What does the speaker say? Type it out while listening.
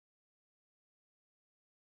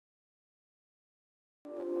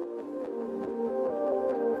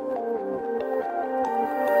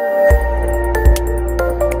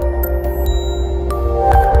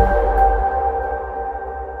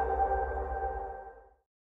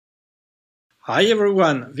Hi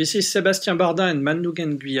everyone, this is Sébastien Bardin and Manh-Dung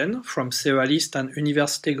and Nguyen from Cévaliste and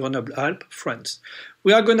Université Grenoble-Alpes, France.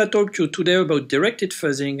 We are going to talk to you today about directed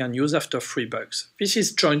fuzzing and use after free bugs. This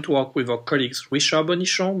is joint work with our colleagues Richard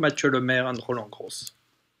Bonichon, Mathieu Lemaire and Roland Gros.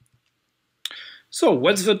 So,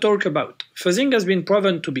 what's the talk about? Fuzzing has been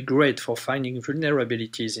proven to be great for finding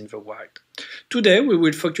vulnerabilities in the wild. Today we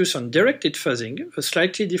will focus on directed fuzzing, a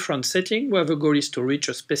slightly different setting where the goal is to reach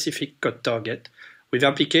a specific code target, with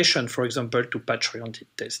application, for example, to patch-oriented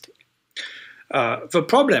testing. The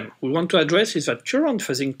problem we want to address is that current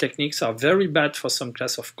fuzzing techniques are very bad for some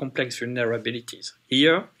class of complex vulnerabilities.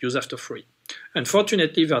 Here, use after free.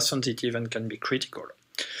 Unfortunately, they are sensitive and can be critical.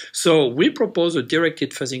 So we propose a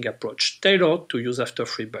directed fuzzing approach tailored to use after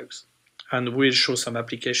free bugs. And we'll show some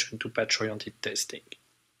application to patch-oriented testing.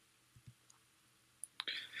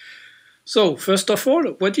 So, first of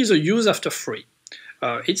all, what is a use after free?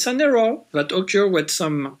 It's an error that occurs when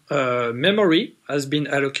some memory has been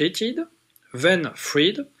allocated, then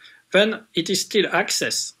freed, then it is still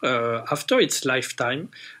accessed after its lifetime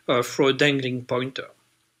through a dangling pointer.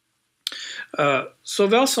 So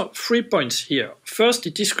there are some 3 points here. First,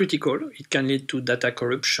 it is critical. It can lead to data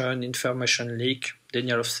corruption, information leak,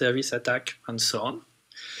 denial of service attack, and so on.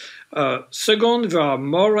 Second, there are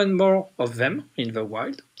more and more of them in the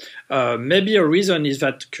wild. Maybe a reason is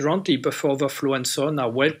that currently buffer overflow and so on are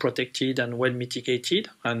well protected and well mitigated,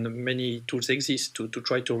 and many tools exist to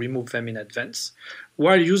try to remove them in advance,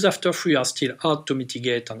 while use after free are still hard to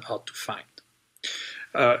mitigate and hard to find.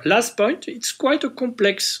 Last point, it's quite a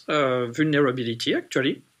complex vulnerability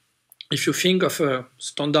actually. If you think of a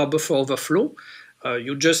standard buffer overflow,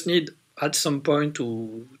 you just need at some point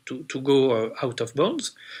to go out of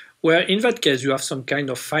bounds. Where in that case you have some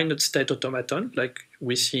kind of finite state automaton, like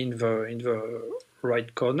we see in the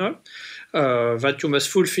right corner, that you must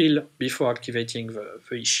fulfill before activating the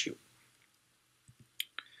issue.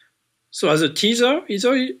 So as a teaser,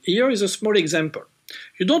 here is a small example.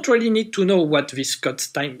 You don't really need to know what this code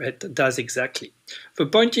snippet does exactly. The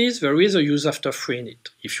point is there is a use after free in it.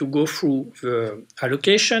 If you go through the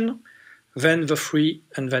allocation, then the free,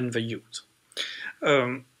 and then the use.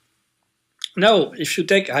 Now, if you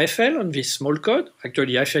take IFL on this small code,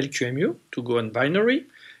 actually IFL QEMU, to go on binary,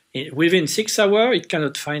 within 6 hours it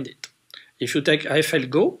cannot find it. If you take IFL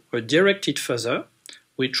Go, a directed fuzzer,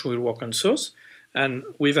 which will work on source, and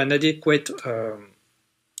with an adequate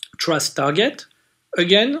trust target,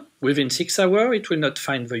 again, within 6 hours it will not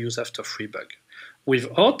find the use after free bug.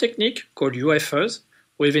 With our technique, called UFFuzz,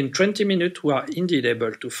 within 20 minutes we are indeed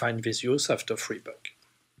able to find this use after free bug.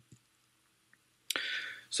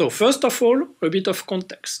 So first of all, a bit of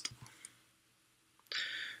context.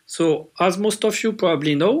 So as most of you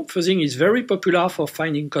probably know, fuzzing is very popular for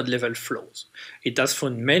finding code level flaws. It has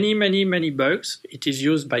found many bugs. It is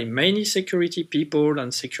used by many security people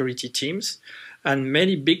and security teams, and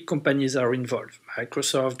many big companies are involved.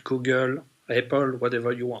 Microsoft, Google, Apple,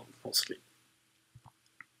 whatever you want, mostly.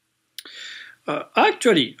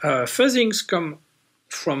 Actually, fuzzings come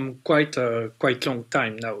from quite long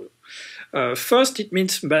time now. First, it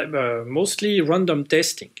means mostly random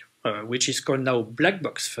testing, which is called now black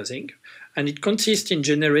box fuzzing, and it consists in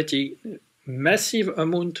generating massive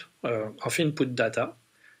amount of input data,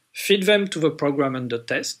 feed them to the program under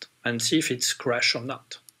test, and see if it's crash or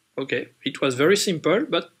not. Okay, it was very simple,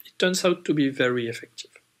 but it turns out to be very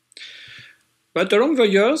effective. But along the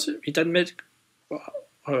years, it had made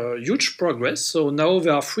huge progress, so now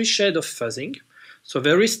there are 3 shades of fuzzing. So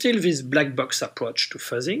there is still this black box approach to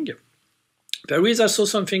fuzzing. There is also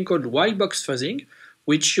something called white box fuzzing,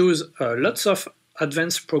 which use lots of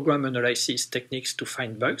advanced program analysis techniques to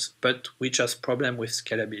find bugs, but which has problem with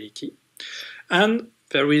scalability. And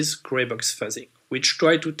there is gray box fuzzing, which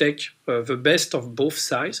try to take the best of both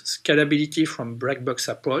sides, scalability from black box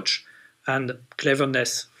approach and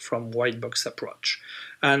cleverness from white box approach.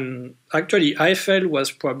 And actually, IFL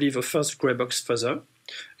was probably the first gray box fuzzer.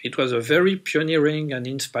 It was a very pioneering and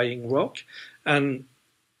inspiring work, and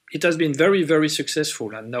it has been very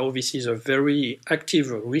successful, and now this is a very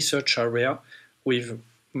active research area with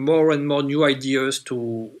more and more new ideas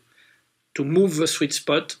to move the sweet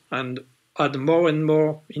spot and add more and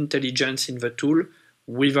more intelligence in the tool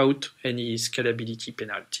without any scalability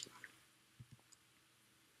penalty.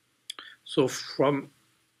 So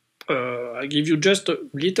I give you just a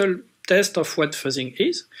little test of what fuzzing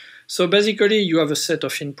is. So basically you have a set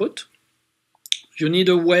of input. You need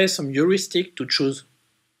a way, some heuristic to choose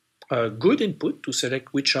a good input to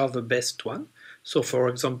select which are the best one. So for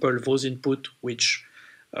example, those input which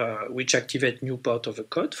activate new part of the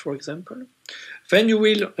code, for example. Then you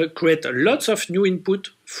will create lots of new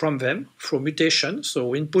input from them, from mutation,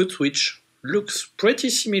 so inputs which looks pretty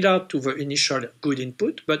similar to the initial good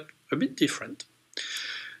input, but a bit different.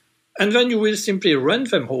 And then you will simply run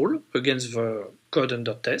them all against the code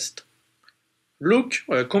under test. Look,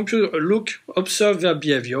 observe their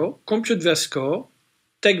behavior, compute their score,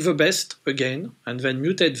 take the best again, and then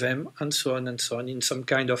mutate them, and so on in some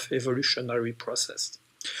kind of evolutionary process.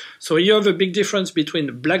 So here the big difference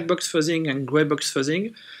between black box fuzzing and gray box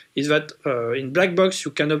fuzzing is that in black box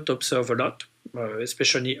you cannot observe a lot,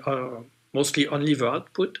 especially mostly only the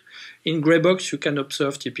output. In gray box you can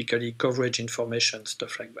observe typically coverage information,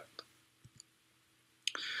 stuff like that.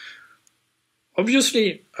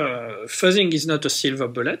 Obviously, fuzzing is not a silver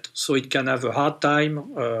bullet, so it can have a hard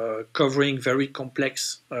time covering very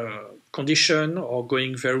complex conditions or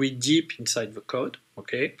going very deep inside the code.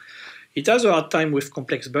 Okay, it has a hard time with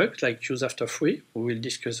complex bugs like use after free. We will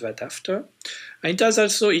discuss that after. And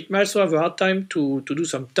it may also have a hard time to do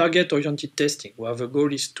some target-oriented testing, where the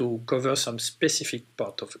goal is to cover some specific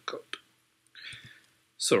part of the code.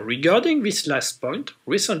 So regarding this last point,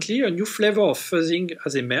 recently a new flavor of fuzzing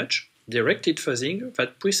has emerged, directed fuzzing,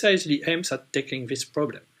 that precisely aims at tackling this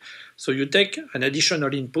problem. So you take an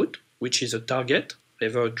additional input, which is a target,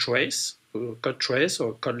 either a trace, a code trace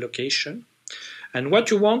or code location, and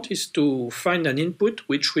what you want is to find an input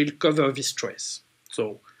which will cover this trace.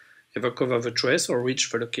 So either cover the trace or reach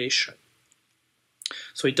the location.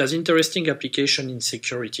 So it has interesting application in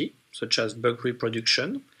security, such as bug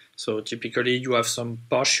reproduction. So typically you have some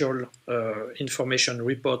partial information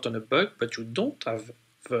report on a bug, but you don't have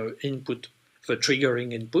the input, the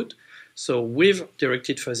triggering input. So with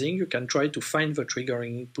directed fuzzing, you can try to find the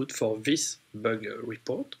triggering input for this bug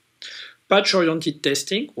report. Patch-oriented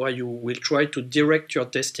testing, where you will try to direct your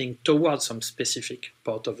testing towards some specific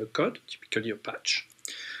part of the code, typically a patch.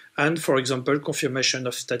 And for example, confirmation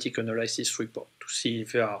of static analysis report to see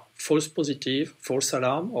if there are false positive, false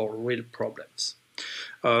alarm, or real problems.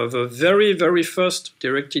 The very, very first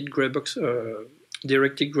directed gray box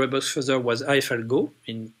fuzzer was AFLGO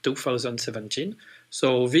in 2017.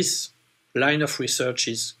 So this line of research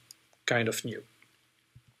is kind of new.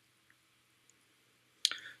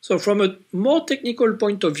 So from a more technical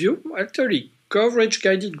point of view, actually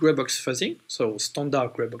coverage-guided gray box fuzzing, so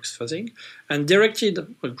standard gray box fuzzing, and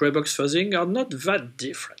directed gray box fuzzing are not that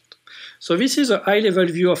different. So this is a high-level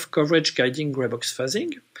view of coverage-guiding gray box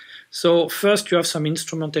fuzzing. So first you have some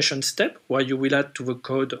instrumentation step where you will add to the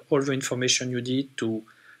code all the information you need to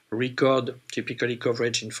record typically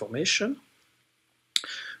coverage information.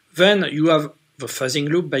 Then you have the fuzzing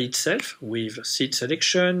loop by itself with seed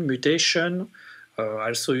selection, mutation.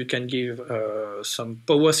 Also you can give some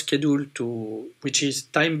power schedule which is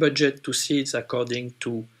time budget to seeds according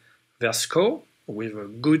to their score, with a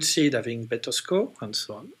good seed having better score, and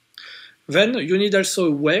so on. Then you need also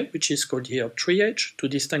a way, which is called here triage, to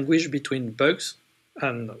distinguish between bugs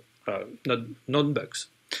and non-bugs.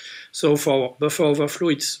 So for buffer overflow,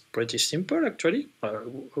 it's pretty simple actually.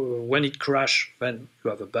 When it crashes, then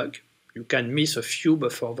you have a bug. You can miss a few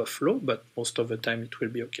buffer overflow, but most of the time it will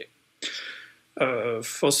be okay.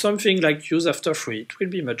 For something like use after free, it will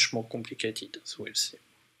be much more complicated, so we'll see.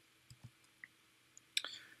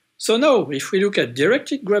 So now, if we look at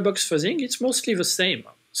directed gray box fuzzing, it's mostly the same.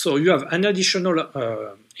 So you have an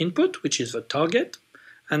additional input, which is the target,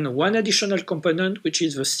 and one additional component, which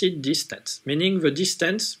is the seed distance, meaning the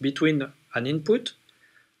distance between an input,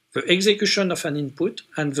 the execution of an input,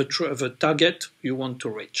 and the target you want to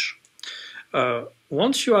reach.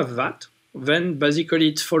 Once you have that, then basically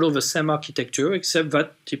it follows the same architecture, except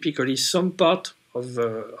that typically some part of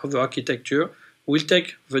the architecture will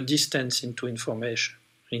take the distance into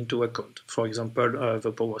account. For example,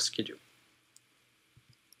 the power schedule.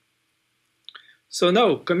 So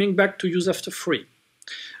now, coming back to use after free.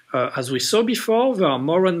 As we saw before, there are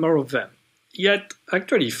more and more of them. Yet,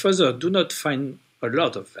 actually, fuzzers do not find a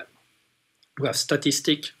lot of them. We have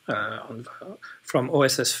statistics from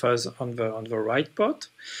OSS Fuzz on the right part.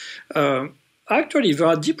 Actually, there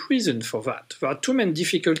are deep reasons for that. There are two main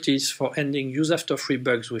difficulties for ending use after free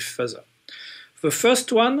bugs with fuzzer. The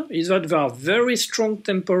first one is that there are very strong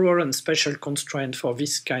temporal and spatial constraints for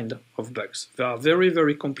this kind of bugs. They are very,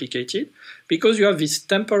 very complicated because you have this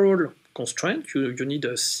temporal constraint. You need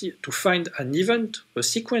to find an event, a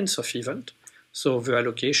sequence of events, so the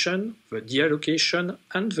allocation, the deallocation,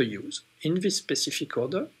 and the use in this specific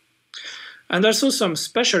order. And also some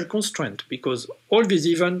spatial constraint because all these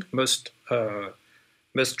events must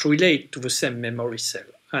relate to the same memory cell.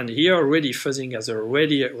 And here already fuzzing has a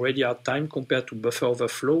really hard time compared to buffer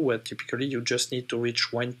overflow, where typically you just need to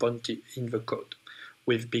reach one point in the code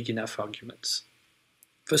with big enough arguments.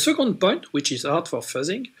 The second point, which is hard for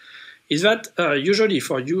fuzzing, is that usually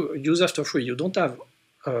for use after free, you don't have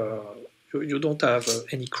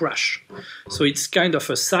any crash. So it's kind of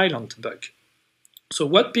a silent bug. So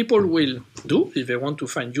what people will do if they want to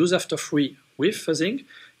find use after free with fuzzing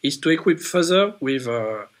is to equip fuzzer with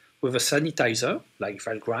a sanitizer like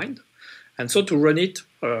Valgrind, and so to run it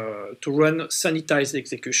to run sanitized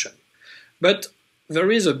execution. But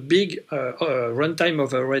there is a big runtime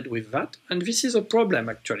overhead with that, and this is a problem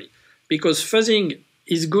actually, because fuzzing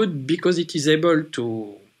is good because it is able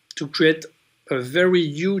to create a very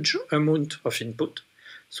huge amount of input.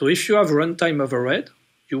 So if you have runtime overhead,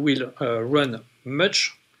 you will run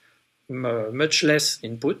much less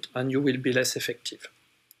input and you will be less effective.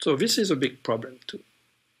 So this is a big problem too.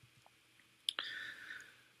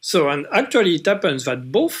 So, and actually it happens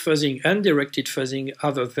that both fuzzing and directed fuzzing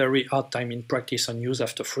have a very hard time in practice on use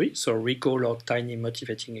after free, so recall our tiny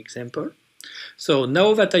motivating example. So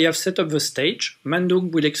now that I have set up the stage, Manh-Dung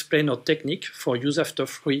will explain our technique for use after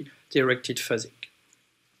free directed fuzzing.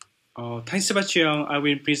 Thanks, Sébastien. I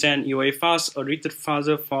will present UA fast a directed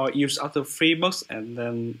fuzzer for use after free bugs and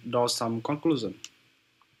then draw some conclusion.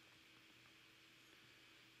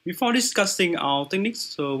 Before discussing our techniques,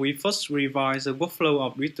 so we first revise the workflow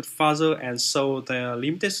of directed fuzzer and show the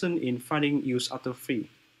limitation in finding use after free.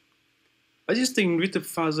 Existing directed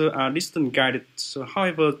fuzzer are distance guided, so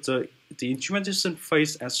however the instrumentation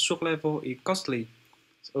phase at source level is costly,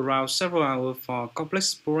 around several hours for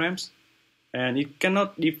complex programs, and it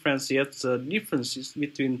cannot differentiate the differences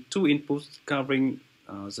between two inputs covering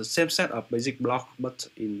the same set of basic blocks but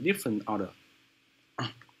in different order.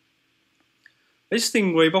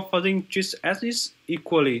 Existing gray-box fuzzing treats edges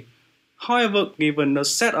equally. However, given the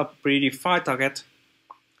set of predefined targets,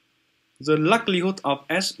 the likelihood of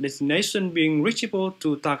edge destination being reachable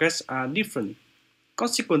to targets are different.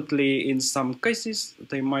 Consequently, in some cases,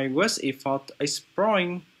 they might waste effort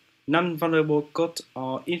exploring non-vulnerable code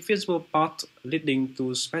or invisible paths leading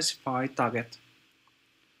to specified target.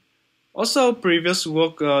 Also, previous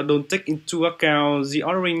work don't take into account the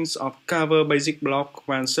orderings of cover basic block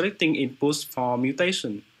when selecting inputs for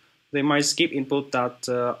mutation. They might skip input that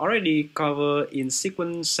already cover in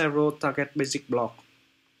sequence several target basic block.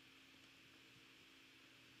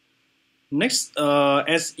 Next,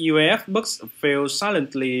 as UAF bugs fail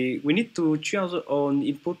silently, we need to choose on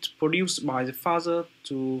input produced by the fuzzer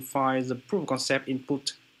to find the proof of concept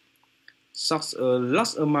input. Such a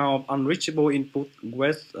large amount of unreachable input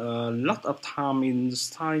wastes a lot of time in the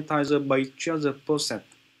sanitizer-based choicer process.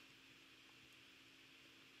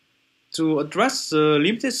 To address the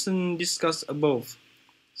limitation discussed above,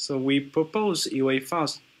 so we propose UA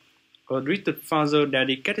Fast, a directed fuzzer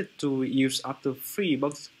dedicated to use after free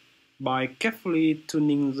bugs by carefully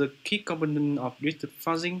tuning the key component of directed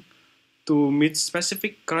fuzzing to meet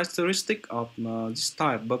specific characteristics of this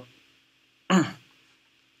type bug.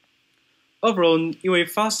 Overall, UA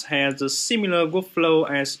Fast has a similar workflow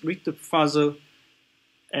as directed fuzzer,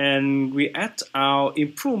 and we add our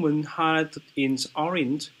improvement highlighted in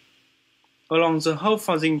orange along the whole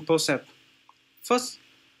fuzzing process. First,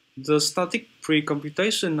 the static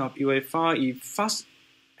pre-computation of UA Fast is fast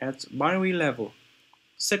at binary level.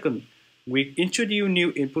 Second, we introduce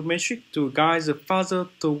new input metric to guide the fuzzer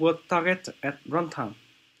toward target at runtime.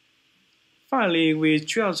 Finally, we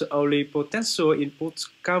choose only potential inputs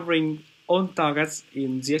covering all targets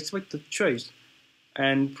in the expected trace,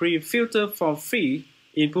 and pre-filter for free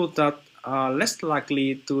inputs that are less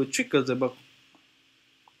likely to trigger the bug.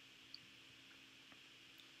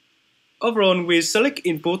 Overall, we select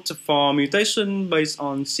input for mutation based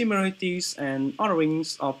on similarities and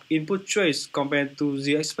orderings of input trace compared to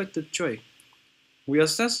the expected trace. We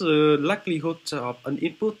assess the likelihood of an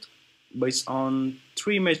input based on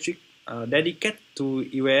three metrics dedicated to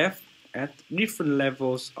UAF at different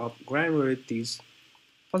levels of granularities: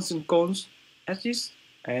 function cones, edges,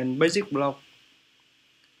 and basic block.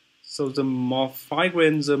 So the more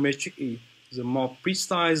fine-grained the metric is, the more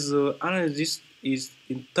precise the analysis is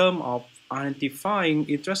in terms of identifying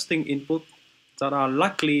interesting inputs that are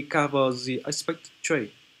likely cover the expected trace.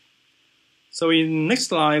 So in next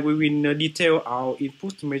slide, we will detail our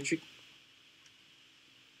input metric.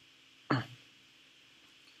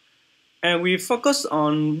 And we focus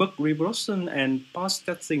on bug reproduction and path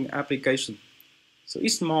testing application. So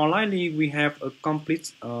it's more likely we have a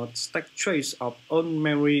complete stack trace of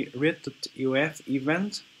on-memory related UF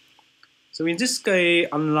events. So in this case,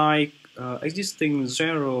 unlike existing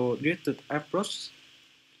zero-related approach,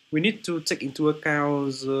 we need to take into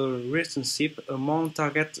account the relationship among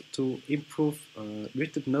targets to improve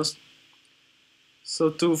relatedness.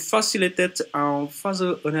 So to facilitate our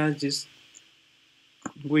further analysis,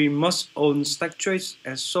 we must own stack trace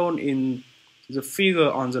as shown in the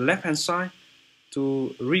figure on the left-hand side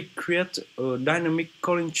to recreate a dynamic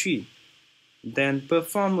calling tree. Then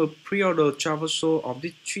perform a pre-order traversal of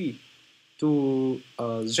this tree to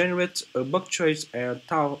generate a bug trace at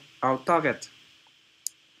our target.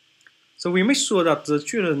 So we make sure that the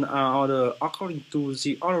children are ordered according to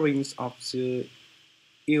the orderings of the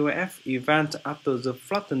EOF event after the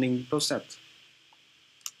flattening process.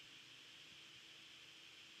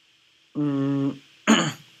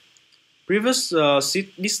 Previous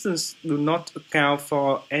seed distance do not account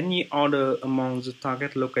for any order among the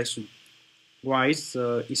target location, while it's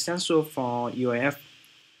essential for EOF.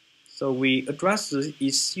 So we address the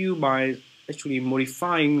issue by actually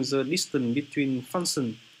modifying the distance between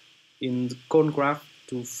functions in the cone graph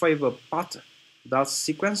to favor paths that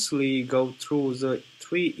sequentially go through the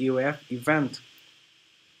three EOF events,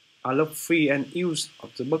 allow free and use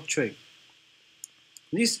of the bug tree.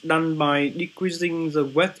 This is done by decreasing the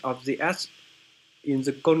weight of the edges in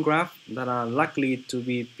the cone graph that are likely to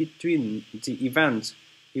be between the events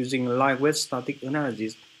using lightweight static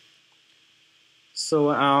analysis. So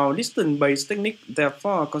our distance-based technique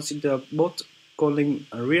therefore considers both calling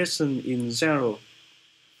relation in general.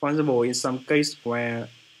 For example, in some cases where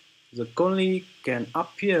the calling can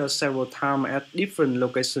appear several times at different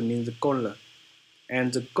locations in the caller,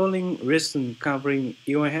 and the calling relation covering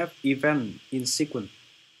EOF event in sequence.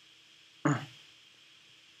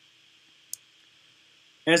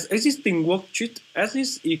 As existing work treat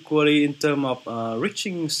exists equally in terms of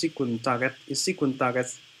reaching sequence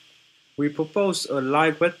targets, we propose a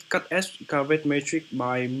lightweight cut-edge coverage metric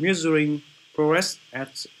by measuring progress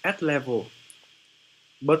at level,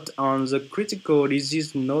 but on the critical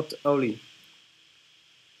disease node only.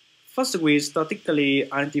 First, we statically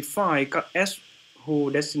identify cut-edge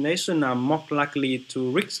whose destinations are more likely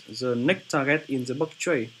to reach the next target in the bug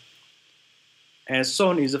tree. As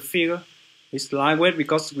shown in the figure, it's lightweight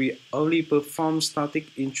because we only perform static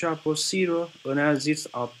intra-procedural analysis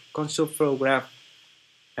of control flow graph.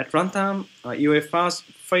 At runtime, UFRs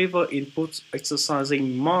favor inputs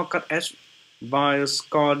exercising more cut-edge via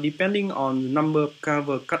score depending on the number of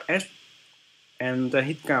covered cut-edge and the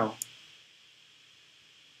hit count.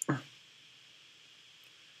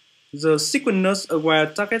 The sequence-aware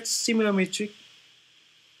target similar metric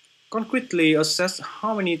concretely assess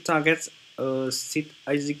how many targets a seed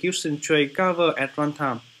execution tree cover at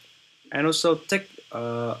runtime, and also take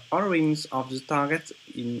orderings of the targets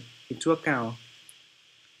into account.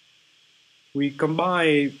 We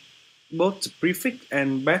combine both prefix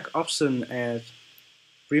and back option, as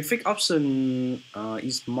prefix option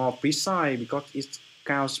is more precise because it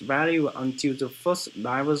counts value until the first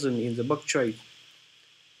diversion in the bug tree.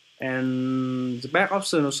 And the back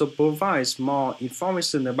option also provides more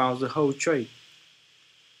information about the whole tree.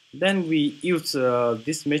 Then we use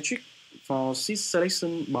this metric for seed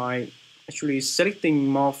selection by actually selecting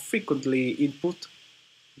more frequently input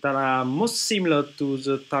that are most similar to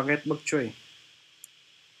the target bug tree.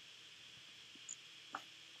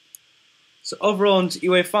 So overall,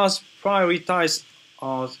 UFRs prioritize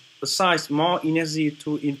or assign more energy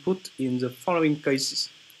to input in the following cases.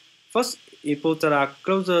 First, inputs that are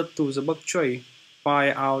closer to the bug tree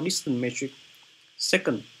by our distance metric.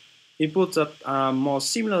 Second, inputs that are more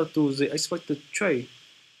similar to the expected tree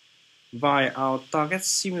by our target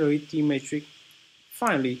similarity metric.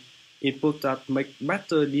 Finally, inputs that make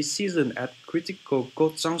better decisions at critical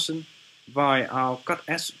code junction by our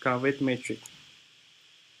cut-edge coverage metric.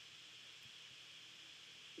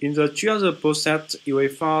 In the triage process,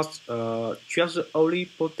 UFRs triage only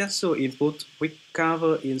potential input which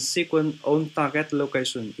cover in sequence on target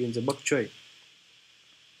location in the bug tree.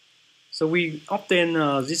 So we obtain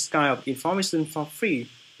this kind of information for free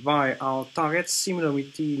via our target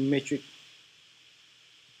similarity metric.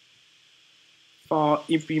 For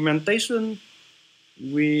implementation,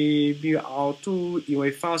 we build our two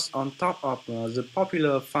UFRs on top of the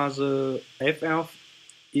popular Fuzzer FL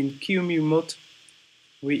in QEMU mode.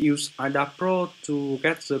 We use IDA-Pro to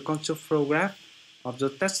get the control flow graph of the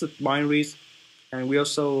tested binaries, and we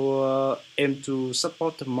also aim to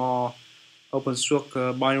support more open source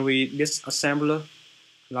binary disassembler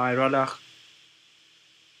like Radar.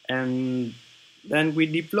 And then we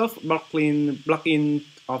develop plugin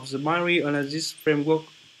of the binary analysis framework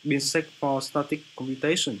BinSec for static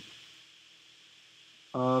computation.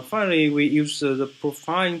 Finally, we use the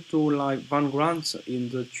profiling tool like Vanguard in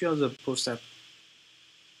the triage process.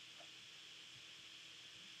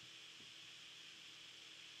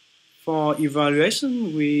 For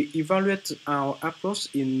evaluation, we evaluate our approach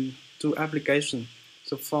in two applications.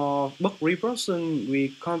 So for book reproduction,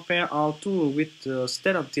 we compare our tool with the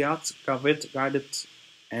state-of-the-art guided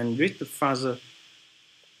and read further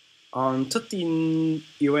on 13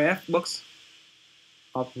 UAF books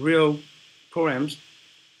of real programs.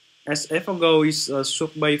 As AlphaGo is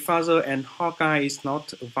swept by Father and Hawkeye is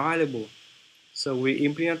not available. So we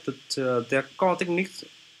implemented their core techniques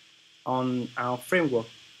on our framework.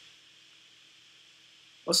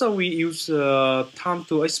 Also, we use time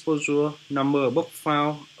to exposure, number of book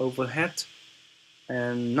file overhead,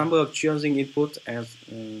 and number of choosing input as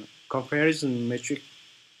comparison metric.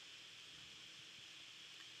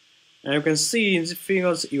 And you can see in the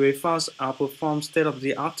figures, UEFAs outperform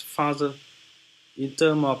state-of-the-art further in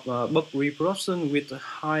terms of book reproduction with a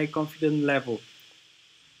high confidence level.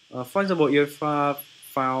 For example, UEFA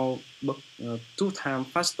found book 2 times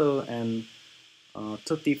faster and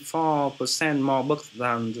 34% more books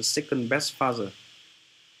than the second best father.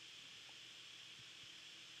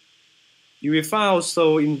 UEFA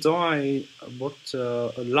also enjoy both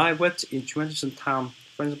a lightweight implementation time,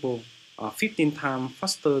 for example, 15 times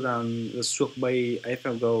faster than the swept by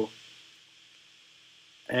AlphaGo,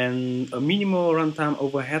 and a minimal runtime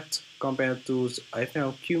overhead compared to the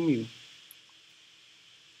AlphaQmu.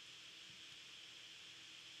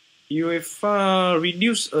 UEFA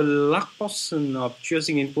reduced a large portion of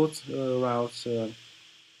choosing input, around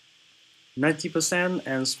 90%,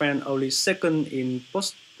 and spent only second in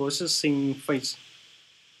post-processing phase.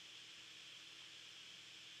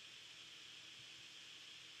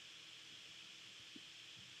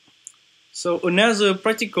 So another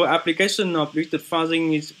practical application of predictive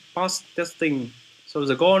fuzzing is path testing. So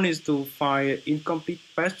the goal is to find incomplete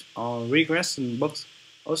patch or regression bugs.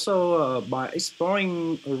 Also, by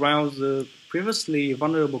exploring around the previously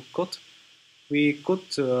vulnerable code, we could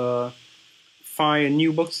find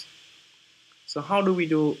new bugs. So how do we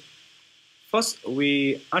do? First,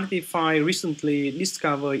 we identify recently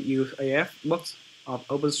discovered UAF bugs of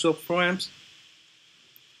open source programs.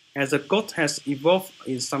 As the code has evolved,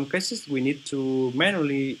 in some cases, we need to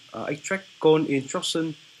manually extract code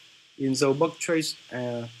instruction in the bug trace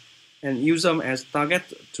and use them as target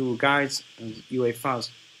to guide UA files.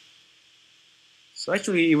 So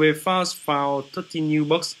actually, UA files found 13 new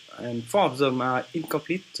bugs, and 4 of them are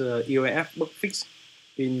incomplete UAF bug fix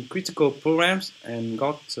in critical programs and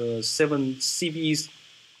got 7 CVEs.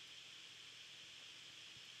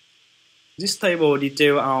 This table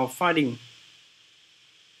details our finding.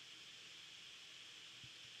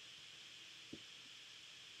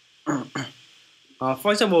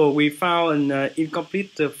 For example, we found an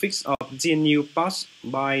incomplete fix of GNU pass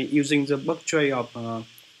by using the bug tray of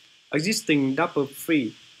existing double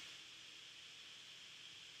free.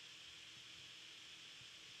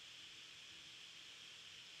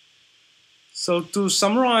 So to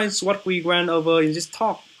summarize what we went over in this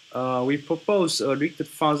talk, we propose a directed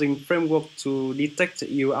fuzzing framework to detect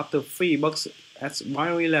you after free bugs at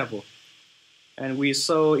binary level. And we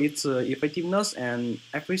saw its effectiveness and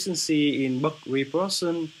efficiency in bug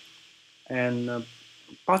reproduction and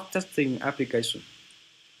path testing application.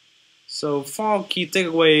 So 4 key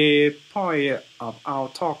takeaway points of our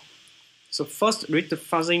talk. So first, directed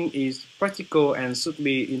fuzzing is practical and should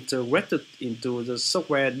be integrated into the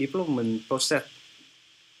software development process.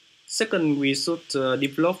 Second, we should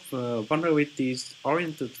develop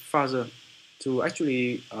vulnerabilities-oriented fuzzer to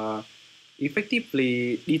actually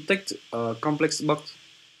effectively detect complex bugs.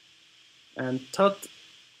 And third,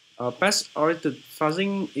 patch-oriented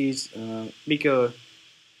fuzzing is bigger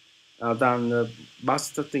than bug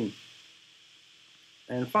testing.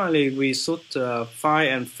 And finally, we should find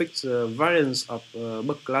and fix variants of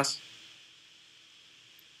bug class.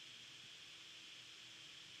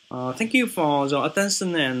 Thank you for your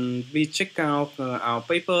attention, and we check out our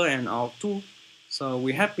paper and our tool. So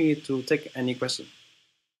we're happy to take any question.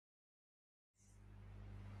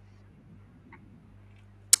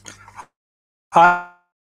 Hi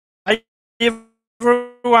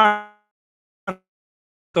everyone.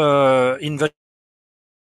 In the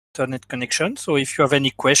internet connection. So if you have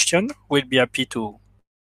any question, we'll be happy to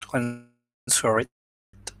answer it.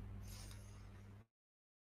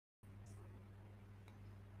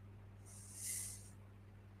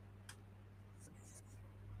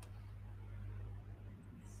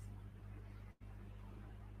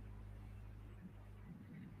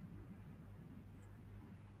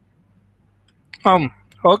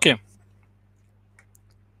 Okay.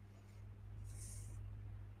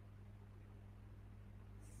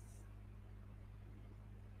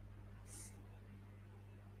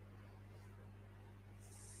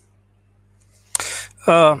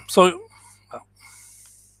 So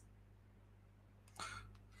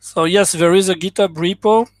So yes, there is a GitHub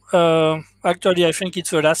repo. Actually, I think it's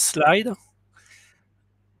the last slide.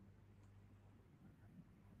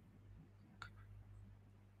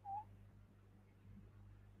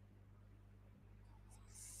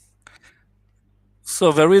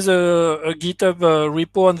 So there is a GitHub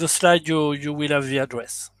repo on the slide. You will have the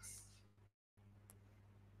address.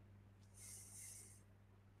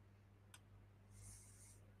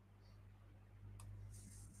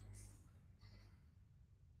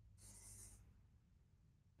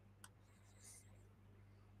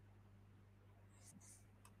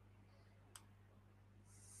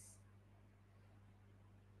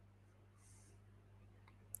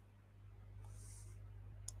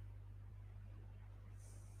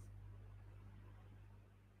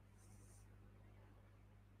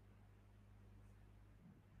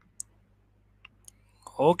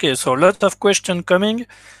 Okay, so lot of question coming.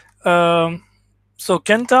 Um, so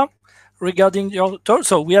Kenta, regarding your talk,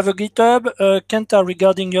 so we have a GitHub. Kenta,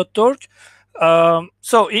 regarding your talk.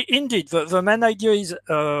 Indeed, the main idea is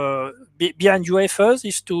behind UFOs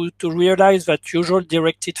is to realize that usual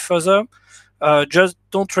directed further just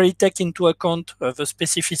don't really take into account the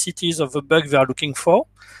specificities of the bug they are looking for.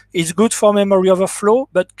 It's good for memory overflow,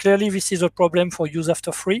 but clearly this is a problem for use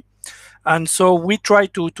after free. And so we try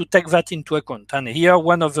to take that into account. And here,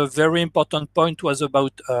 one of the very important point was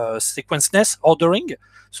about sequenceness ordering.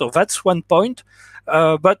 So that's one point.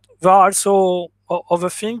 But there are also other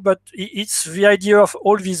things, but it's the idea of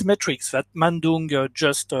all these metrics that Manh-Dung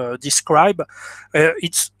just described.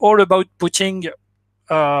 It's all about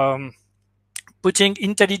um, putting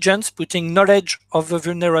intelligence, putting knowledge of the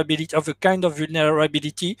vulnerability, of the kind of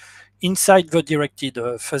vulnerability inside the directed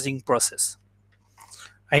fuzzing process.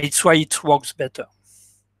 And it's why it works better.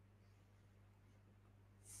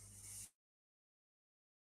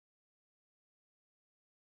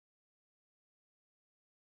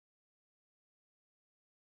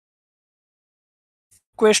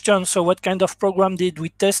 Question, so what kind of program did we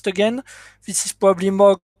test again? This is probably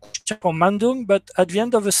more question for Manh-Dung, but at the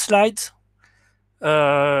end of the slides,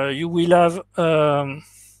 you will have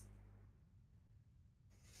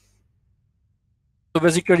so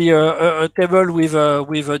basically a table with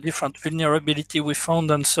a different vulnerability we found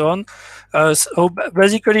and so on. So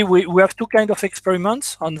basically, we have two kind of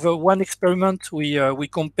experiments. On the one experiment, we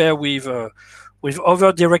compare with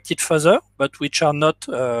other directed fuzzer, but which are not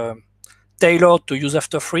tailored to use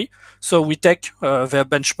after free. So we take their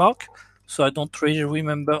benchmark. So I don't really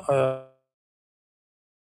remember.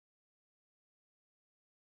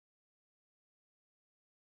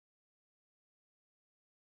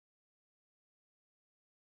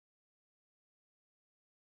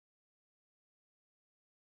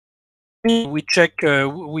 We take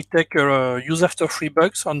use after free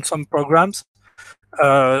bugs on some programs,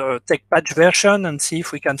 take patch version and see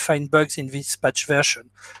if we can find bugs in this patch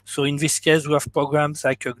version. So in this case, we have programs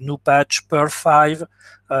like a GNU patch, Perl 5,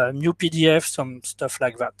 new PDF, some stuff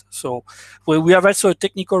like that. So we have also a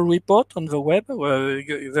technical report on the web.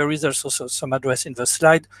 There is also some address in the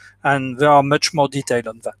slide, and there are much more detail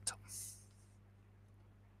on that.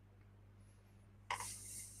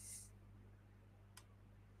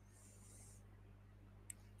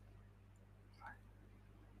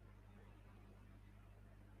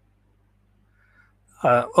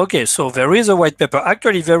 Okay, so there is a white paper.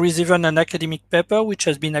 Actually, there is even an academic paper which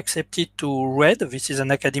has been accepted to read. This is an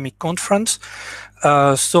academic conference.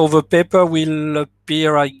 So the paper will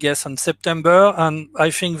appear, I guess, in September, and I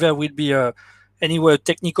think there will be anyway a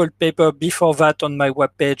technical paper before that on my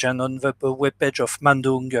webpage and on the webpage of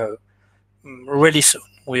Manh-Dung really soon.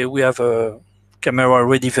 We have a camera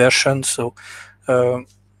ready version, so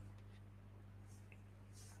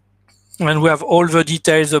and we have all the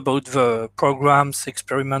details about the programs,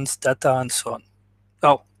 experiments, data, and so on.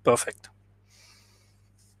 Oh, perfect.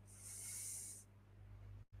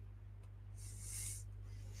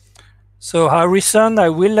 So Harrison, I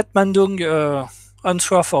will let Manh-Dung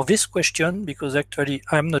answer for this question because actually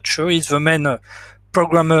I'm not sure. He's the main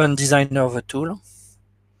programmer and designer of the tool.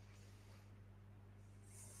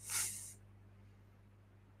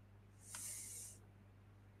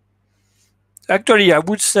 Actually, I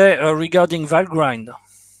would say regarding Valgrind,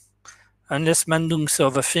 unless Manh-Dung saw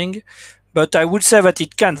the thing, but I would say that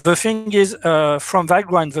it can. The thing is, from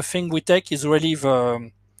Valgrind, the thing we take is really the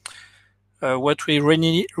what we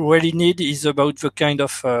really need is about the kind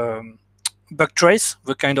of bug trace,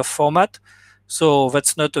 the kind of format. So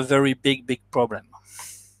that's not a very big problem.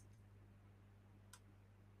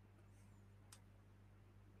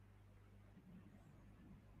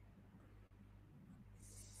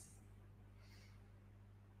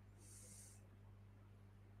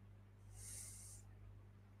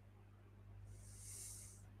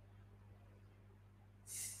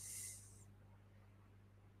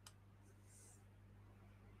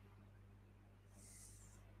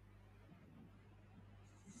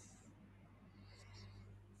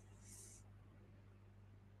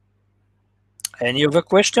 Any other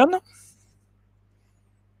question?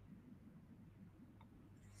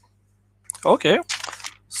 Okay.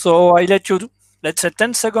 So I let you do. Let's say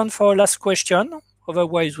 10 seconds for last question.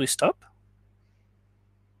 Otherwise, we stop.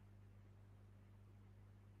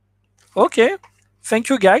 Okay. Thank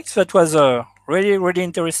you, guys. That was really, really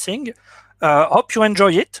interesting. Hope you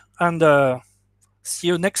enjoy it and see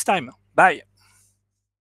you next time. Bye.